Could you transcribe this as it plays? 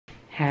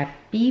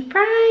Happy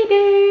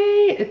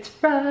Friday! It's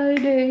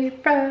Friday,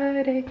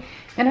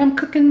 and I'm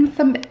cooking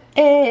some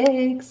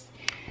eggs.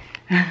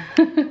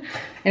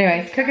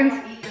 Anyways, cooking.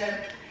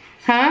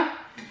 Huh?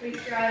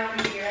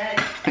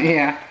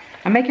 Yeah,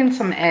 I'm making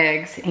some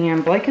eggs,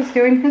 and Blake is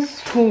doing his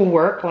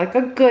schoolwork like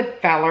a good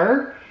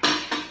feller.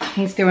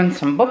 He's doing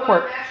some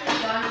bookwork. I'm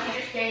actually done. He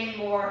just gave me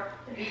more.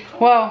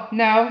 Well,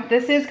 no,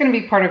 this is going to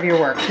be part of your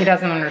work. He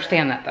doesn't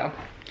understand that though.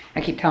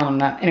 I keep telling him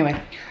that.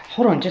 Anyway,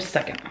 hold on just a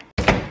second.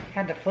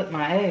 Had to flip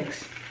my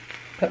eggs,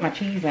 put my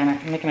cheese in it.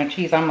 I'm making a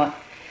cheese omelet.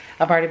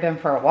 I've already been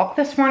for a walk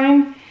this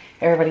morning.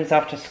 Everybody's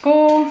off to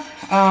school.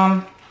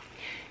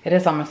 It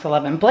is almost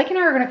 11. Blake and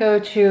I are gonna go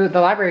to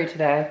the library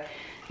today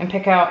and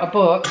pick out a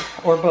book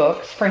or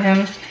books for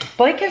him.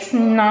 Blake is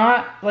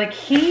not, like,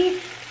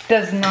 he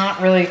does not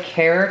really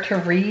care to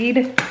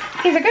read.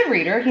 He's a good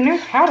reader. He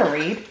knows how to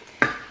read.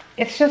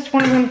 It's just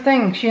one of them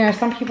things, you know,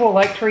 some people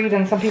like to read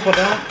and some people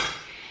don't.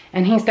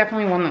 And he's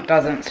definitely one that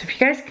doesn't. So if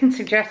you guys can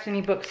suggest any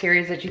book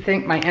series that you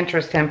think might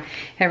interest him,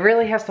 it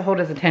really has to hold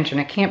his attention.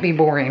 It can't be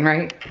boring,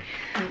 right?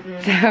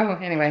 So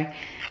anyway,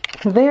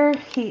 there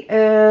he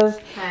is.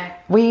 Hi.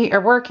 We are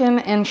working,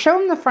 and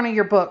show him the front of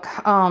your book.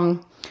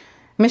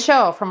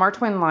 Michelle from Our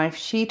Twin Life,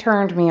 she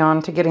turned me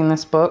on to getting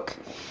this book.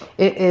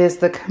 It is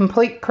the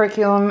complete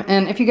curriculum,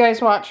 and if you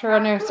guys watch her, I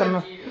know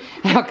some.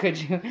 How could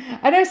you?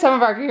 I know some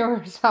of our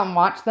viewers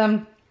watch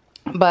them,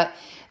 but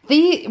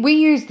we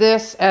use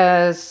this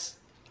as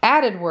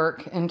added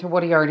work into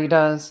what he already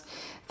does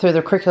through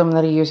the curriculum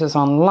that he uses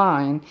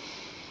online.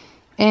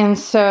 And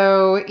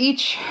so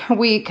each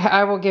week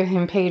I will give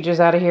him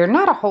pages out of here.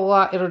 Not a whole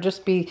lot. It'll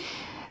just be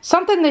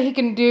something that he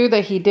can do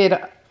that he did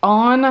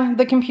on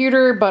the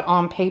computer but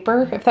on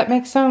paper, if that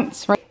makes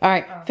sense. Right? All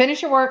right,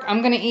 finish your work.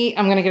 I'm gonna eat,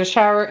 I'm gonna get a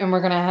shower, and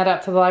we're gonna head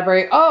out to the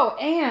library. Oh,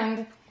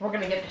 and We're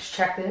gonna get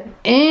distracted.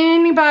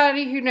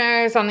 anybody who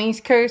knows, on the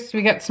East Coast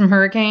we got some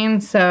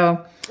hurricanes,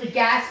 so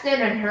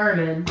Gaston and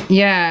Herman.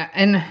 yeah,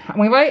 and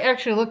we might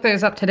actually look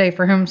those up today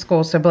for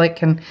homeschool so Blake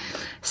can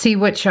see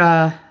which,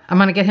 I'm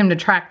gonna get him to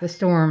track the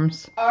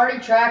storms. I already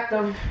tracked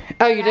them.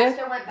 Oh, you did?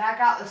 Gaston went back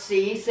out to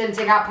sea since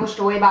it got pushed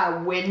away by a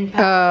wind.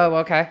 Oh,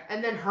 okay.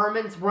 And then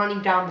Herman's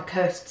running down the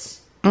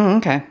coasts. Oh,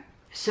 okay.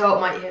 So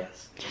it might hit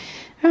us.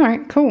 All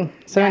right, cool.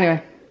 So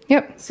anyway,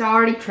 yep. So I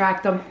already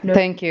tracked them. No,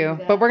 Thank you.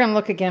 But we're gonna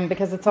look again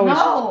because it's always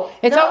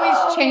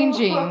always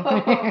changing.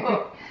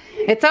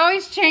 It's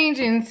always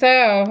changing.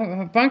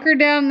 So bunker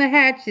down the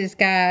hatches,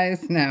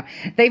 guys. No,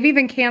 they've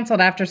even canceled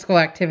after school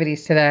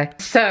activities today.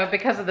 So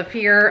because of the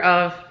fear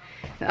of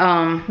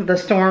the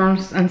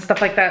storms and stuff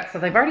like that, so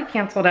they've already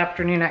canceled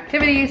afternoon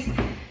activities,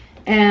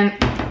 and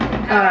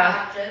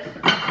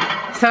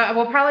so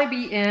we'll probably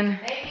be in.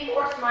 Make me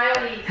more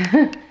smiley.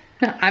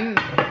 I'm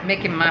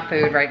making my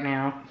food right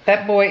now.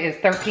 That boy is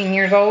 13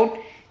 years old.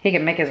 He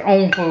can make his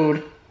own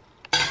food.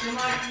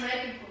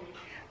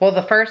 Well,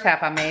 the first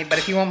half I made, but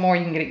if you want more,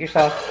 you can get it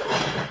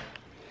yourself.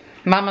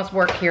 Mama's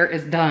work here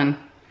is done.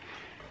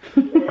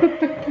 Try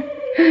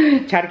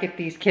to get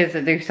these kids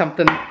to do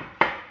something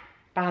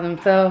by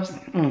themselves.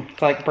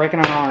 It's like breaking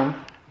an arm.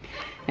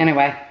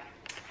 Anyway.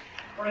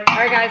 All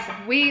right, guys.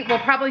 We will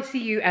probably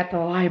see you at the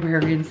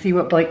library and see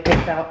what Blake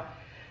picks out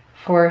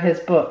for his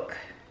book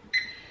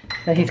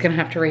that he's gonna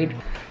have to read.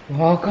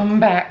 Welcome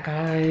back,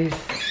 guys.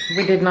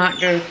 We did not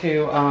go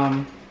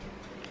to,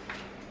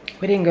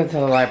 we didn't go to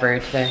the library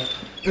today.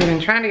 We've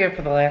been trying to go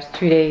for the last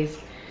 2 days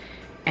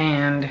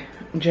and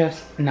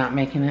just not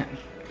making it.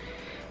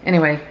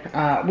 Anyway,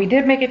 we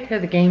did make it to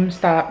the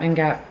GameStop and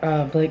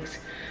got Blake's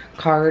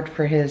card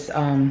for his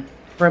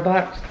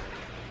Roblox.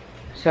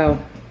 So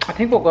I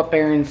think we'll go up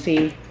there and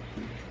see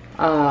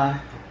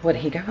what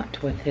he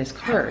got with his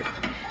card.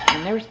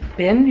 And there's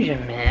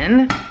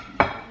Benjamin.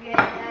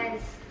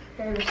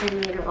 Never seen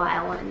me in a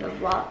while on the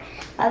vlog.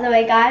 By the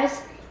way,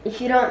 guys,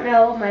 if you don't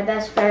know my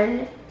best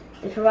friend,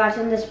 if you're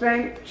watching this,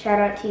 friend, shout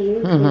out to you.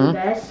 You're the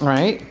best.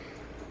 Right.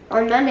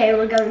 On Monday,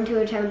 we're going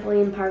to a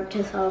trampoline park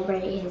to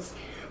celebrate his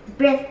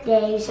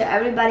birthday. So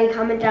everybody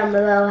comment down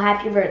below,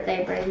 happy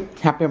birthday, Brent.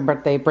 Happy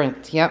birthday,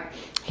 Brent. Yep.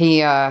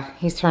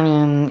 He's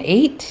turning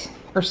 8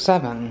 or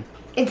 7.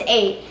 It's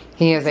 8.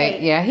 He is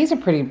 8. Yeah, he's a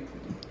pretty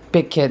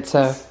big kid,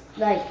 so. It's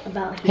like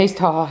about here. He's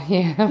tall,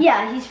 yeah.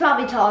 Yeah, he's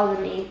probably taller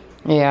than me.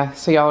 Yeah,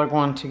 so y'all are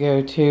going to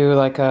go to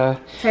like a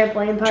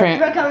trampoline park.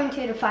 We're going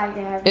to Defy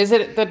Gravity. Is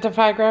it the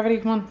Defy Gravity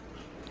one?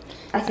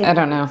 I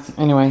don't know.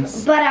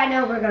 Anyways. But I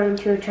know we're going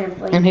to a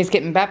trampoline. And he's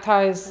getting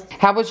baptized.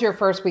 How was your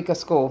first week of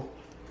school?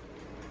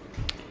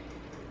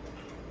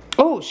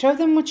 Oh, show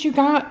them what you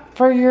got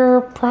for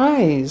your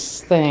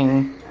prize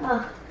thing.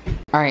 Oh.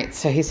 All right,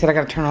 so he said I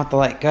got to turn off the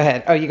light. Go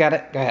ahead. Oh, you got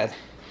it? Go ahead.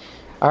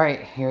 All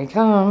right, here he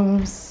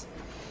comes.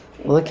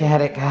 Look at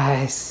it,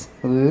 guys.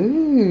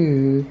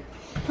 Ooh.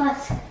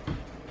 Plus, guys,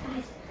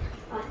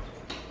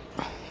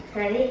 watch.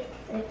 Ready?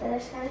 Ready for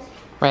this, guys?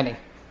 Ready.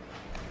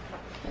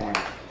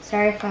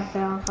 Sorry if I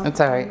fell.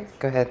 It's all right.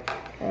 Go ahead.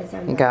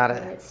 You got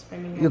it.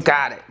 You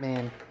got it,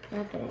 man.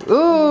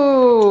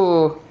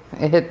 Ooh.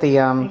 It hit the,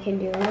 I can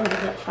do it a little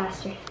bit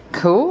faster.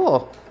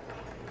 Cool.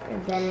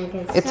 And then it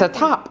gets It's a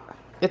top.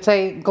 It's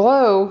a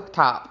glow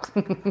top.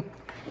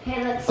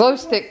 Okay, let's Glow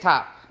see stick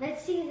top.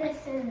 Let's see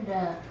this in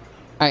the...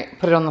 Alright,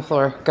 put it on the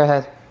floor. Go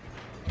ahead.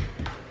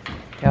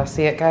 Y'all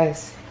see it,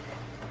 guys?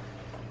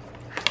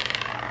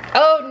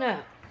 Oh no!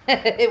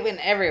 It went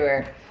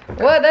everywhere.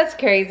 Well, that's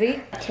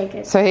crazy. Take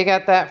it. So he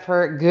got that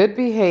for good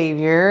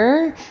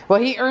behavior.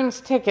 Well, he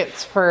earns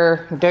tickets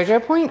for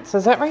dojo points.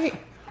 Is that right?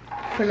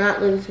 For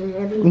not losing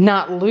any.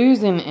 Not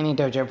losing any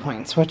dojo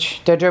points,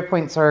 which dojo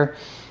points are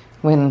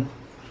when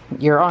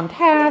you're on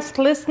task,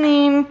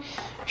 listening,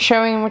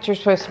 showing what you're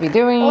supposed to be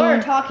doing. Or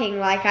talking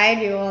like I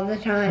do all the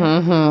time.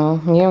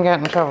 Mm-hmm. You haven't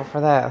gotten in trouble for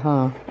that,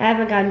 huh? I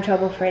haven't gotten in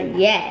trouble for it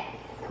yet.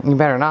 You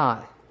better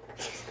not.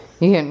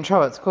 You get in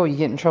trouble at school, you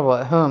get in trouble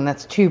at home.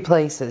 That's two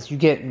places. You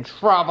get in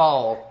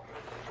trouble.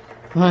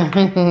 I'm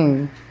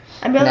really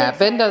Nah,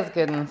 Ben does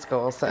good in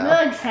school, so. I'm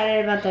really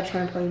excited about the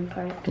trampoline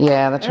park.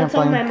 Yeah, the That's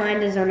all my trampoline.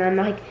 mind is on. I'm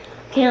like,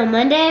 okay, on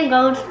Monday I'm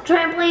going to the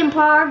trampoline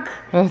park.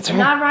 That's And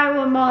right. not right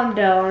with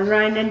Mondo. I'm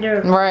right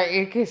under. Right,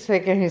 you keep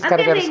thinking he's I'm got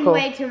to go to giving school.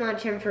 way too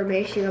much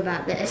information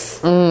about this.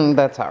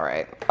 That's all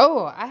right.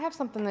 Oh, I have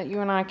something that you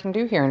and I can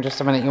do here in just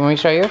a minute. You want me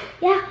to show you?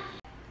 Yeah.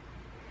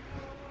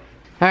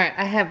 All right,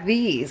 I have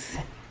these.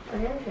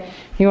 Okay.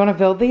 You want to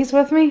build these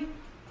with me?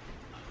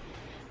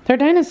 They're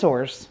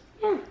dinosaurs.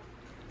 Yeah.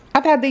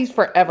 I've had these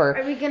forever.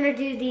 Are we gonna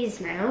do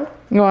these now?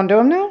 You want to do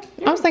them now?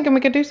 I was thinking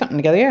we could do something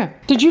together, yeah.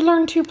 Did you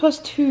learn 2 +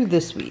 2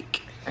 this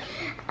week?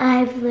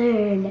 I've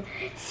learned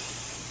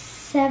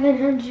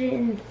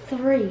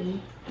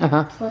 703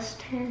 Uh-huh. plus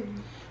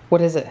 10.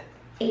 What is it?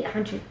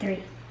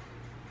 803.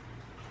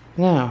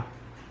 No,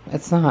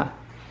 it's not.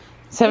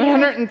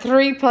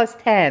 703 plus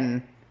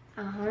 10.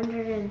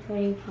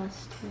 103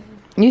 plus 10.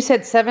 You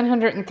said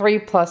 703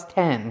 plus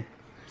 10.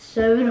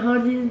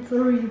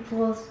 703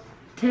 plus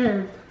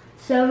 10.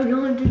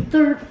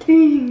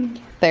 713.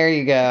 There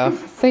you go.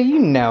 So you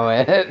know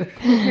it.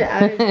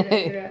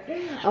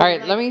 All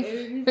right, let me.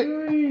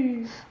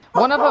 83.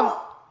 One of them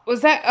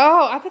was that.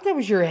 Oh, I thought that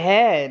was your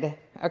head.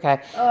 Okay.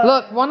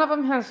 Look, one of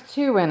them has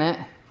 2 in it,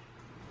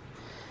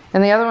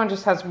 and the other one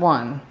just has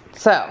 1.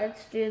 So.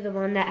 Let's do the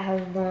one that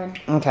has 1.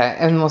 Okay,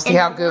 and we'll see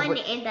how good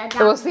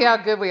we'll see how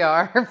good we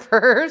are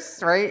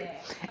first, right?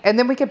 And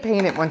then we can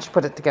paint it once you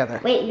put it together.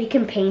 Wait, we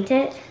can paint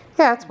it?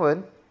 Yeah, it's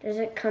wood. Does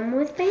it come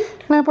with paint?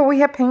 No, but we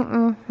have paint,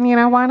 and you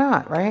know why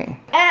not, right?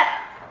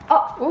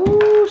 Oh,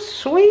 Ooh,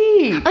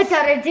 sweet. I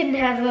thought it didn't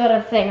have the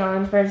little thing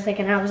on for a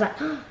second. I was like,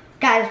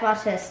 guys,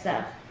 watch this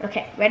though.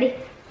 Okay, ready?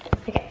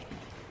 Okay.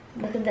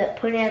 Look at the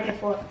putting it at the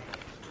floor.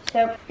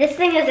 So this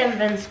thing is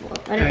invincible.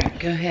 All right,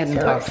 go ahead and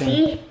So, talk to me.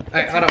 see? All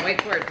right, hold on,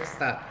 wait for it to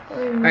stop. All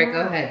right,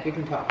 go ahead, you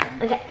can talk.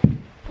 Okay.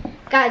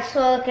 Guys, so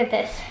look at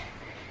this.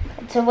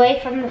 It's away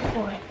from the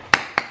floor.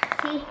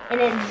 See? And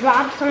it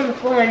drops on the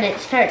floor and it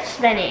starts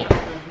spinning.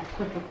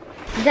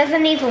 It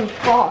doesn't even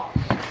fall.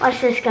 Watch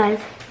this, guys.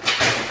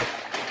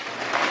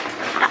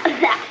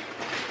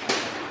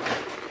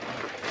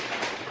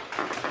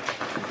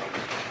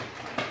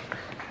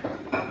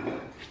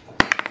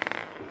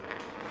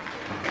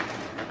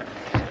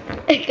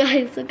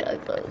 Guys, look how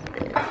close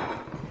it is.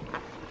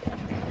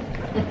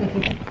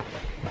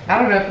 I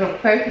don't know if it'll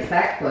focus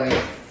that close.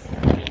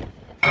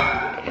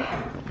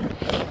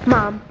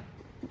 Mom,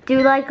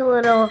 do like a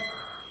little,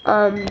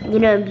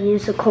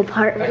 musical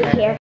part right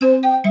here.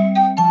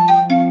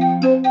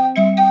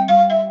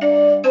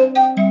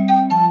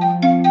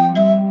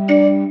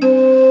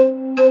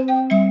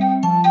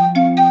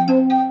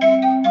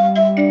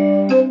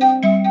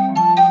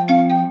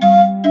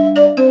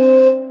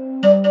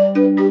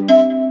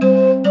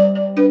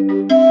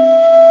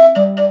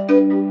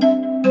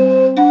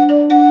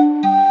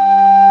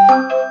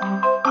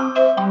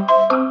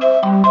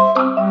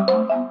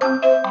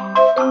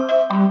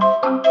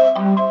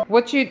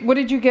 What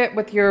did you get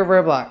with your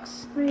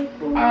Roblox?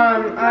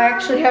 I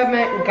actually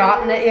haven't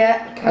gotten it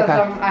yet because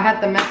Okay. I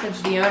had to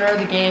message the owner of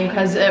the game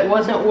because it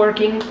wasn't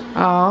working.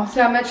 Oh.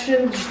 So I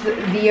messaged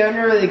the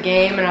owner of the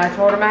game and I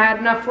told him I had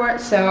enough for it.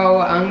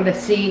 So I'm gonna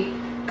see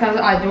because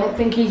I don't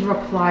think he's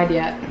replied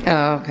yet.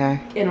 Oh,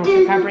 okay. And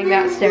also, can I bring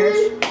that upstairs?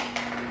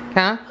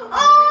 Huh?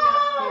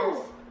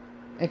 Oh!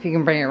 If you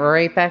can bring it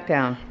right back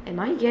down. Am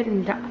I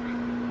getting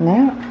down?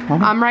 No.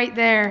 I'm right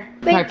there.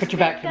 All right, put your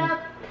back to me.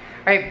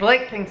 All right,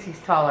 Blake thinks he's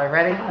taller.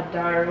 Ready? Oh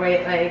darn!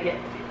 Wait, I get.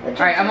 All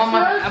right, I'm on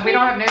my. We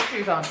don't have no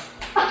shoes on.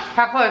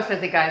 How close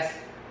is it, guys?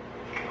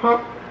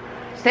 Huh?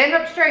 Stand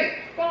up straight.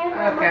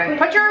 Okay.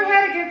 Put your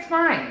head against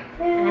mine.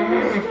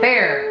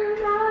 There.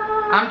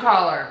 I'm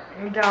taller.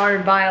 I'm taller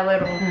by a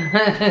little.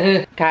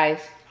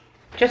 Guys,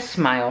 just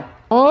smile.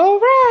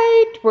 All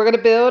right, we're gonna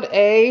build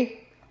a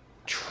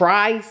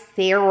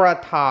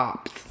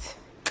Triceratops.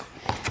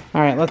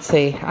 All right, let's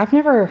see. I've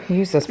never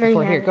used this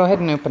before. Here, go ahead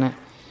and open it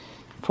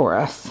for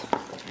us.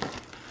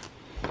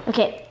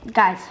 Okay,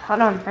 guys,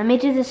 hold on. Let me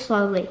do this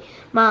slowly.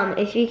 Mom,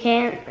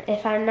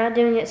 if I'm not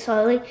doing it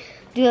slowly,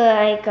 do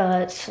like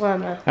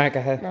slow-mo. All right, go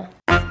ahead. No.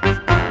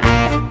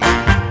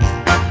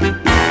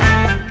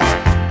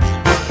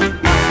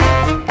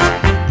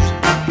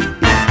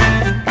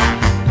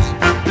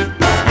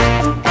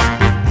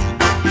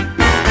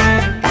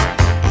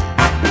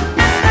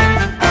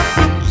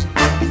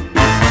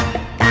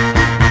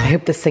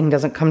 hope this thing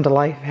doesn't come to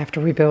life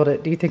after we build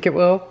it. Do you think it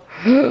will?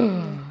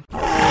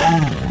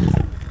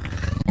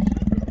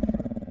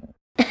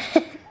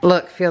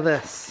 Look, feel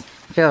this.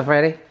 Feel it,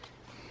 ready?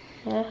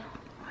 Yeah.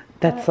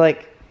 That's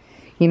like,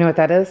 you know what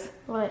that is?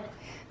 What?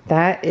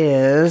 That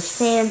is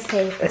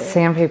Sandpaper. A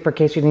sandpaper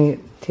case you need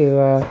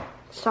to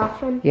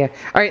Soften? yeah.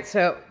 All right,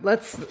 so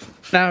let's,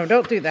 no,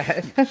 don't do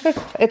that.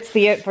 It's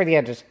for the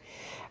edges.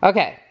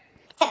 Okay.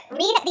 So,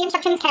 read the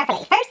instructions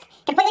carefully. First,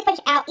 completely push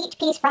out each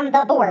piece from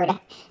the board.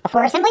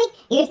 Before assembly,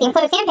 use the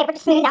enclosed sandpaper to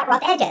smooth out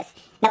rough edges.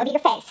 That will be your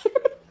face.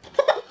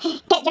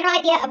 Get a general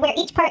idea of where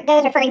each part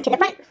goes, referring to the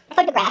front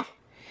photograph.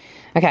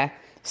 Okay,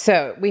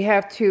 so we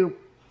have to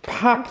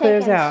pop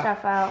those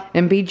stuff out.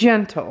 and be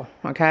gentle,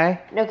 okay?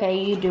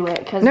 Okay, you do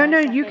it. No,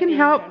 you can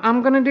help.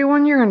 I'm gonna do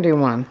one, you're gonna do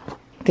one.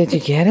 Did you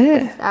get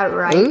it? Is that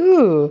right?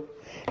 Ooh,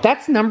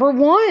 that's number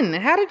 1.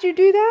 How did you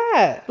do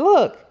that?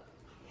 Look,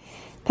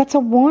 that's a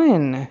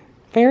 1.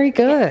 Very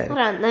good. Hold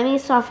on, let me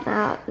soften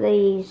out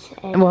these.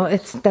 Well,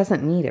 it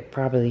doesn't need it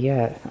probably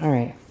yet. All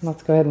right,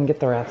 let's go ahead and get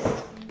the rest.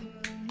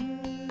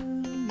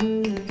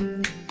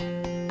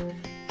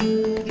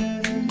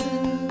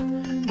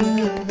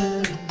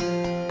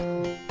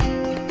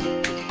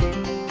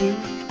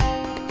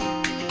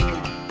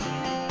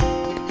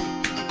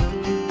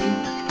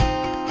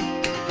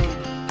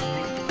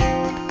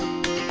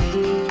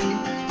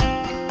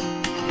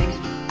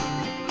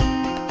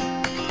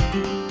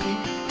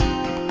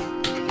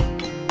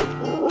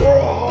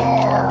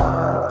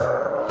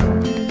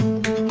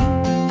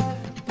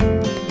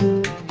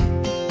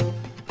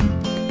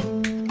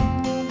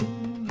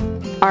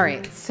 All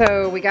right,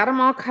 so we got them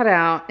all cut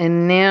out,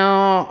 and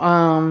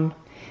now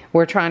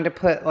we're trying to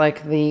put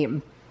like the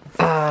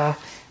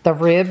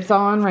ribs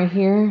on right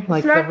here,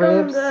 like the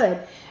ribs. Good.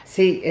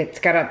 See, it's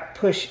gotta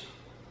push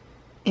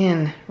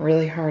in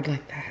really hard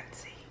like that.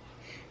 See,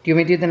 do you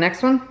want me to do the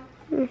next one?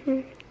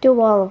 Do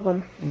all of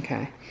them.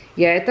 Okay.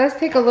 Yeah, it does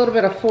take a little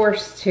bit of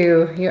force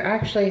to. You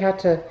actually have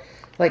to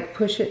like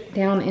push it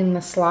down in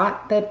the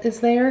slot that is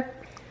there.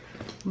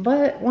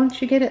 But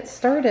once you get it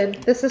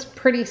started, this is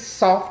pretty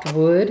soft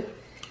wood.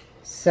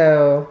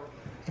 So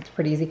it's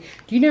pretty easy.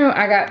 Do you know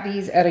I got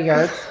these at a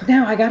yard?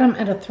 No, I got them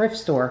at a thrift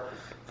store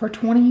for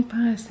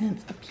 25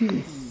 cents a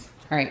piece.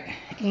 All right,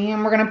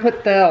 and we're gonna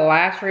put the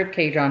last rib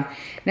cage on.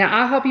 Now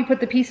I'll help you put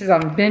the pieces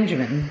on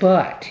Benjamin,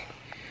 but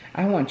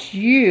I want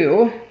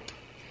you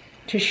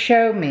to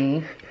show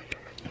me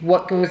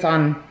what goes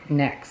on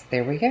next.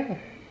 There we go.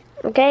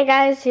 Okay,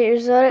 guys,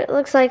 here's what it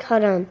looks like.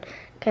 Hold on.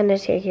 Kind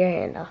of take your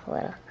hand off a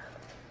little.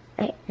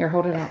 Here,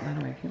 hold it out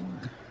that way if you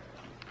want.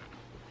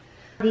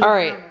 All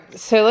right,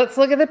 so let's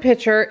look at the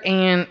picture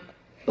and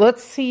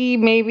let's see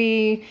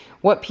maybe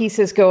what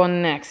pieces go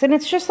on next. And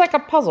it's just like a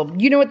puzzle.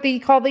 You know what they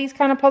call these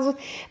kind of puzzles?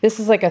 This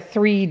is like a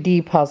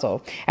 3D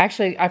puzzle.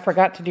 Actually, I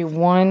forgot to do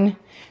one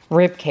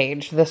rib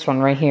cage, this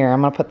one right here.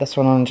 I'm gonna put this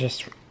one on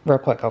just real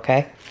quick,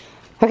 okay?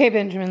 Okay,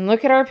 Benjamin,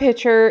 look at our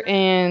picture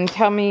and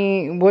tell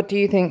me, what do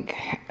you think?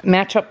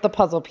 Match up the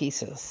puzzle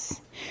pieces.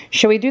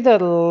 Should we do the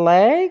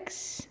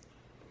legs?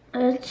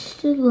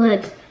 Let's do the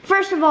legs.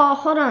 First of all,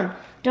 hold on.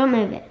 Don't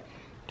move it.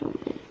 Don't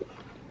move it.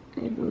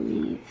 I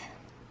believe.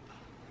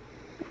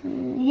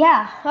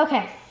 Yeah,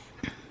 okay.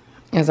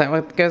 Is that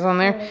what goes on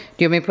there?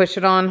 Do you want me to push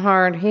it on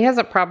hard? He has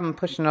a problem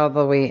pushing it all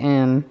the way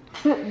in.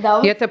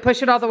 No. You have to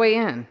push it all the way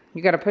in.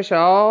 You got to push it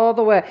all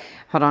the way.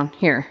 Hold on,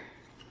 here.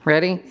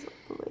 Ready?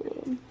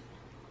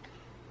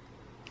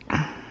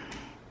 Okay,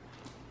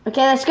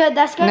 that's good,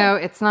 that's good. No,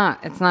 it's not.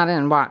 It's not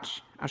in.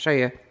 Watch. I'll show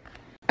you.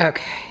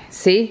 Okay,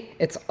 see?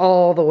 It's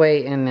all the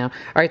way in now. All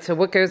right, so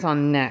what goes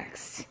on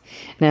next?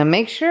 Now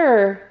make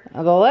sure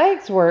the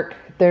legs work.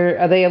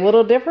 Are they a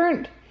little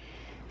different?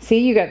 See,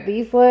 you got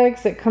these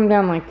legs that come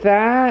down like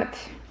that.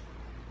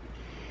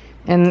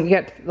 And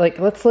you got, like,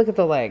 let's look at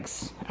the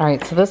legs. All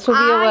right, so this will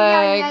be a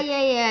leg.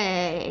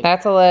 Yeah.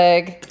 That's a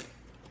leg.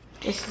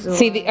 This is a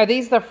See, are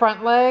these the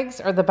front legs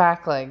or the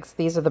back legs?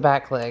 These are the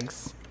back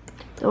legs.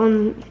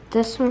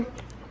 This one?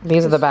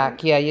 These are the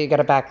back. Yeah, you got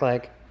a back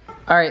leg.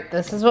 All right,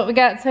 this is what we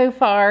got so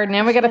far.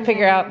 Now we got to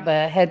figure out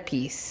the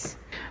headpiece.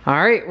 All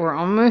right, we're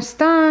almost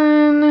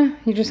done.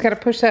 You just got to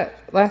push that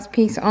last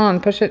piece on.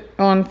 Push it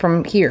on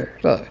from here.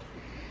 Look.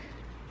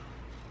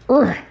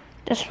 Urgh.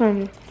 This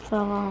one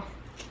fell off.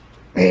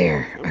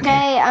 There.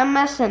 Okay, I'm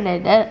messing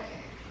it up.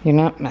 You're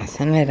not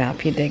messing it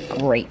up. You did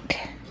great.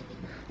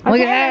 Look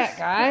at that,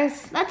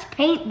 guys. Let's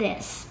paint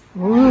this.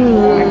 Ooh.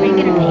 Are we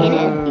gonna paint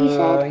it, you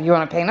said? You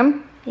want to paint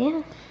them?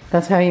 Yeah.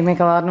 That's how you make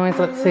a loud noise.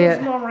 Let's see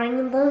it. More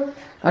rainbow.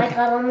 I Okay.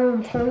 got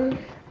on the phone.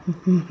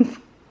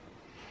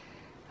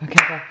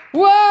 Okay, go.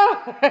 Whoa!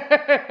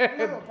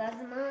 No,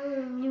 that's not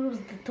use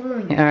the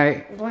toy. All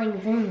right.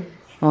 Like this.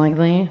 Like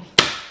that.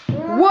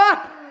 What?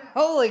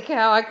 Holy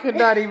cow, I could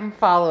not even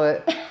follow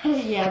it.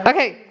 Yeah.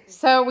 Okay,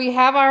 so we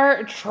have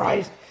our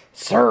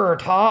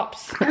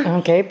Triceratops.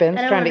 Okay, Ben's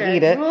trying to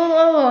eat it.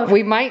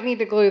 We might need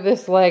to glue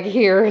this leg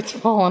here. It's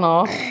falling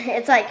off.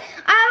 It's like,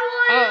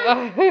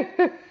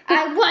 I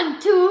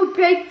want to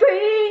break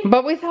free.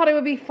 But we thought it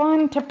would be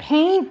fun to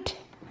paint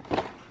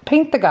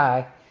the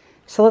guy.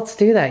 So let's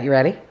do that. You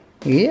ready?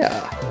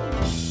 Yeah.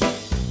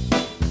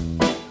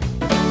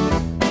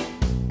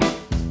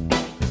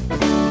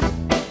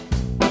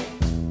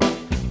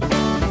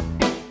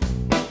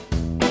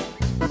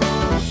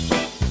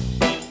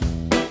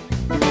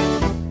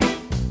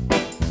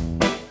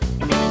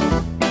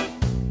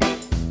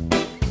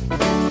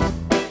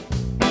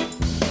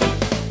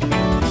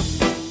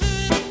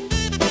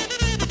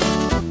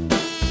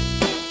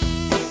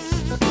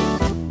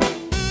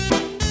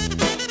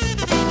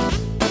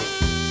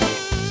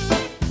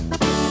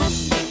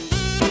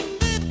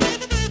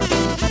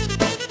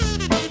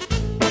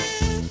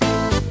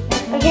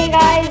 Okay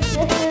guys,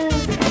 this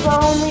is the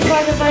only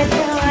part of my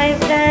channel I've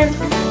done.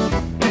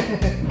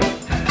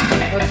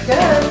 Looks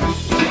good.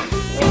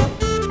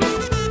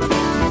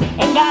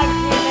 And guys,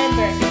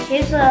 remember,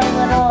 here's a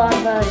little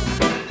of a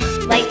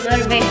like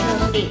motivational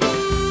speech.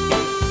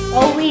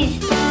 Always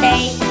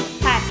stay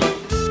happy.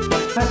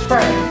 That's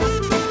right.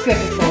 It's good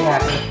to stay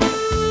happy.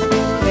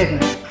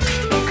 Isn't it?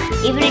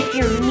 Even if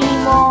your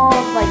Nemo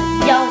like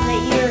yells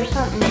at you or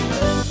something,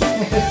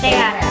 stay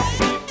happy.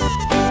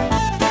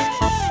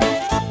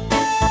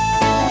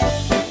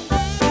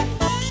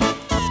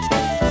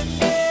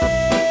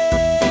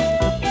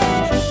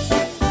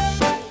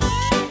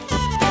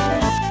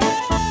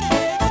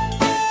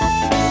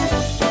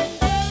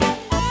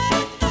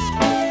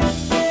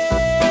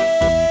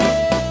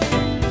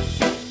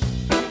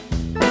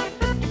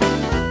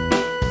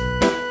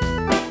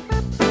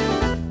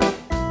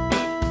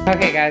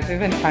 Okay guys, we've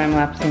been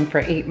time-lapsing for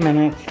 8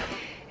 minutes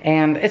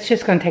and it's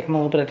just gonna take them a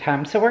little bit of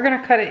time. So we're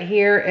gonna cut it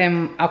here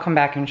and I'll come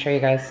back and show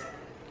you guys.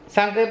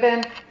 Sound good,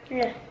 Ben?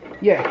 Yeah.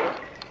 Yeah.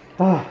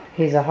 Oh,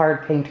 he's a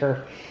hard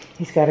painter.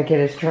 He's gotta get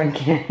his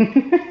drink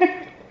in.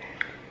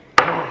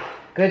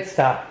 Good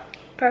stuff.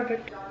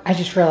 Perfect. I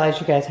just realized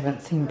you guys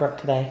haven't seen Brooke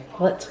today.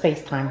 Let's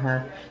FaceTime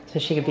her so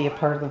she could be a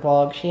part of the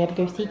vlog. She had to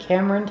go see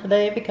Cameron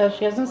today because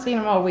she hasn't seen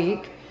him all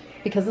week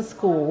because of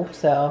school.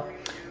 So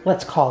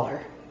let's call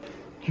her.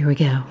 Here we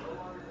go.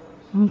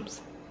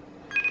 Oops.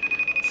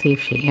 See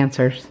if she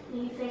answers. Are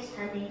you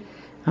FaceTiming?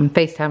 I'm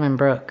FaceTiming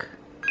Brooke.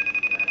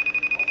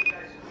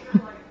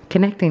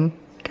 Connecting.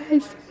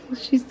 Guys,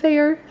 she's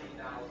there.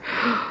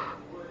 Hi,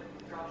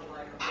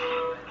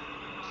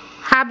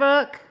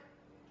 Brooke.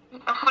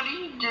 What are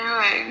you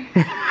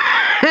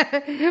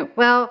doing?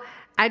 Well,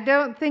 I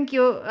don't think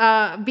you'll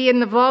be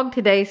in the vlog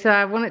today, so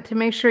I wanted to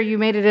make sure you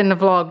made it in the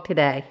vlog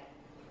today.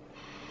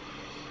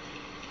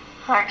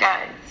 Hi,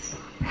 guys.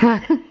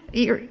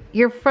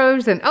 You're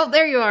frozen. Oh,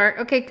 there you are.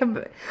 Okay,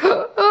 come.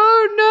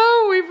 Oh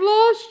no, we've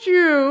lost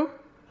you.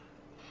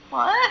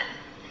 What?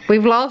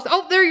 We've lost.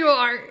 Oh, there you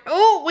are.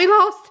 Oh, we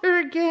lost her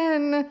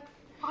again.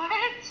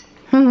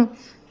 What?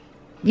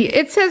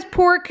 It says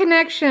poor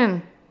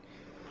connection.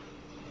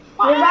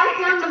 We're right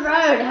down the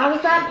road. How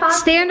is that possible?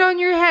 Stand on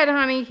your head,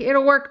 honey.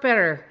 It'll work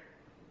better.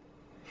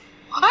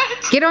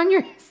 What?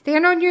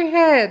 Stand on your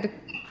head.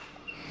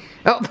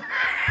 Oh,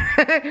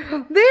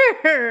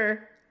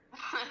 there.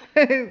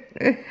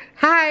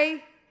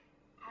 Hi.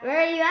 Where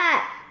are you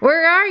at?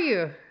 Where are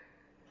you?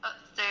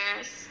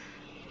 Upstairs.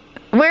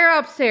 Where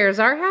upstairs?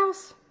 Our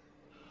house?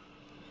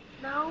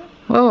 No.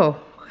 Oh,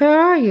 where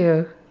are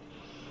you?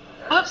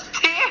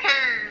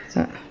 Upstairs.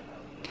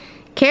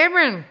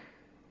 Cameron.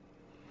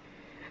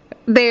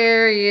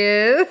 There he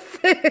is.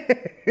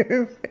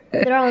 They're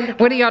on the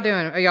What are y'all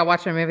doing? Are y'all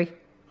watching a movie?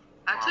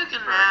 I took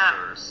a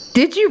nap.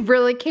 Did you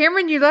really?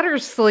 Cameron, you let her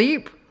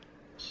sleep?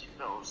 She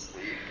fell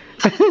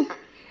asleep.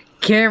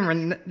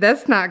 Cameron,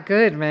 that's not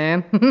good,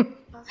 man. I'm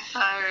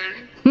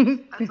tired.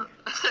 I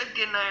said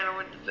good night and I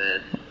went to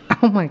bed.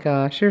 Oh my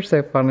gosh, you're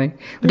so funny.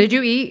 Did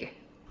you eat?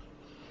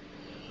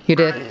 You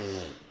did?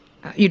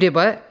 You did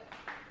what?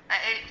 I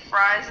ate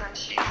fries and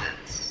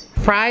Cheez-Its.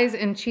 Fries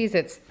and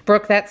Cheez-Its.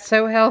 Brooke, that's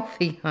so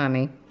healthy,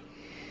 honey.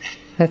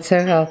 That's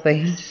so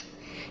healthy.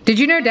 Did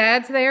you know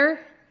Dad's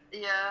there?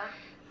 Yeah.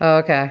 Oh,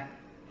 okay.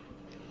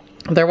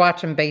 They're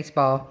watching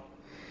baseball.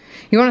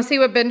 You want to see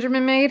what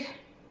Benjamin made?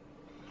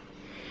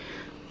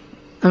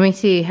 Let me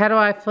see. How do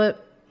I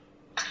flip?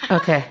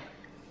 Okay.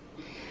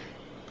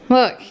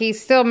 Look,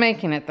 he's still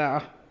making it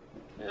though.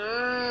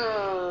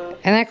 Ooh.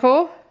 Isn't that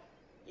cool?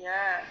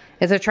 Yeah.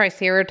 It's a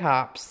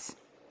Triceratops.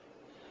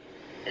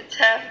 It's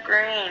half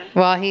green.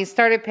 Well, he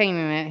started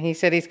painting it. He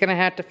said he's going to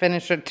have to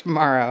finish it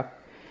tomorrow.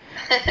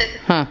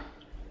 Huh.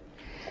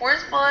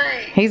 Where's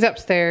Blake? He's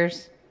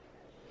upstairs.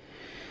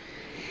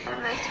 I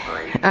miss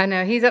Blake. I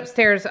know, he's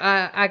upstairs.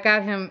 I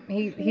got him,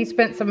 he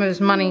spent some of his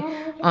money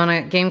on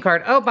a game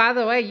card. Oh, by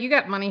the way, you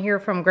got money here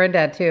from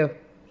Granddad too.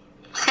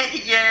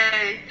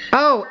 Yay.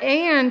 Oh,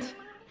 and,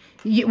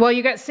 you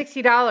got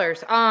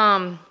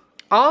 $60.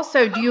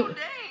 Also, do you, Oh, dang.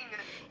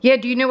 yeah,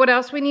 do you know what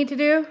else we need to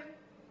do?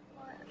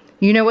 What?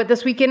 You know what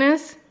this weekend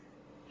is?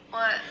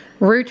 What?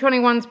 Rue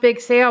 21's big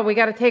sale. We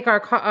got to take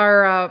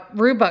our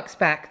Rue bucks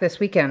back this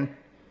weekend.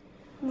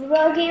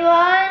 Rocky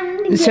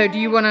one. So do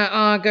you want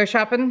to go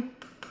shopping?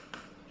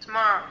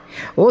 Tomorrow.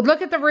 Well,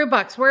 look at the Rue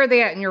bucks. Where are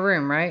they at in your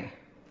room, right?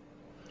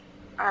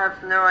 I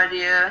have no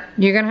idea.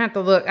 You're going to have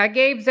to look. I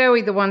gave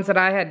Zoe the ones that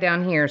I had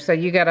down here, so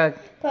you got to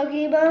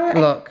Pokemon.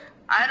 look.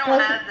 I don't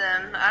have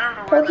them. I don't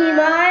know where they're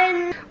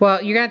at. Pokemon.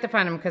 Well, you're gonna have to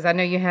find them because I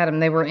know you had them.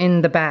 They were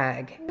in the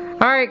bag.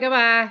 All right,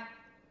 goodbye.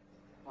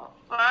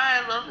 Bye,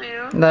 I love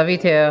you. Love you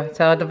too.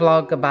 Tell the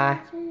vlog goodbye.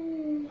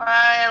 Bye,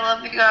 I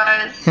love you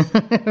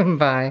guys.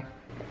 Bye.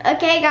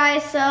 Okay,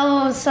 guys,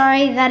 so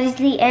sorry, that is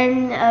the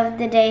end of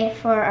the day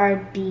for our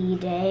B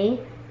day.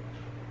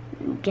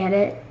 Get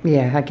it?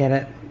 Yeah, I get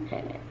it.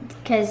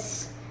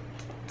 Because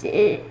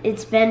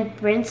it's been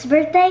Brent's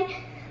birthday.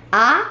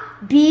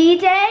 B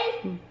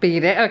day.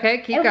 Beat it. Okay,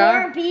 keep And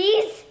going. we're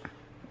bees.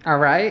 All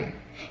right.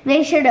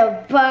 Make sure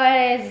to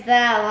buzz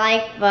that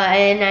like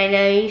button. I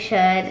know you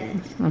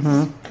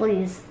should.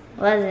 Please,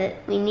 buzz it.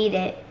 We need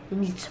it. We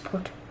need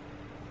support.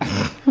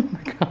 Oh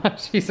my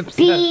gosh, she's obsessed.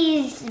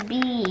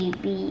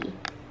 Bees,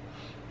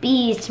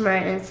 be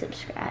smart and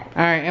subscribe.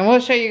 All right, and we'll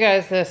show you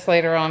guys this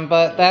later on,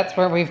 but that's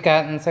where we've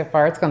gotten so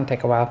far. It's gonna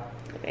take a while.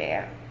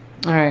 Yeah.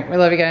 All right, we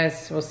love you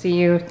guys. We'll see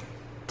you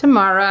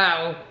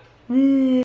tomorrow.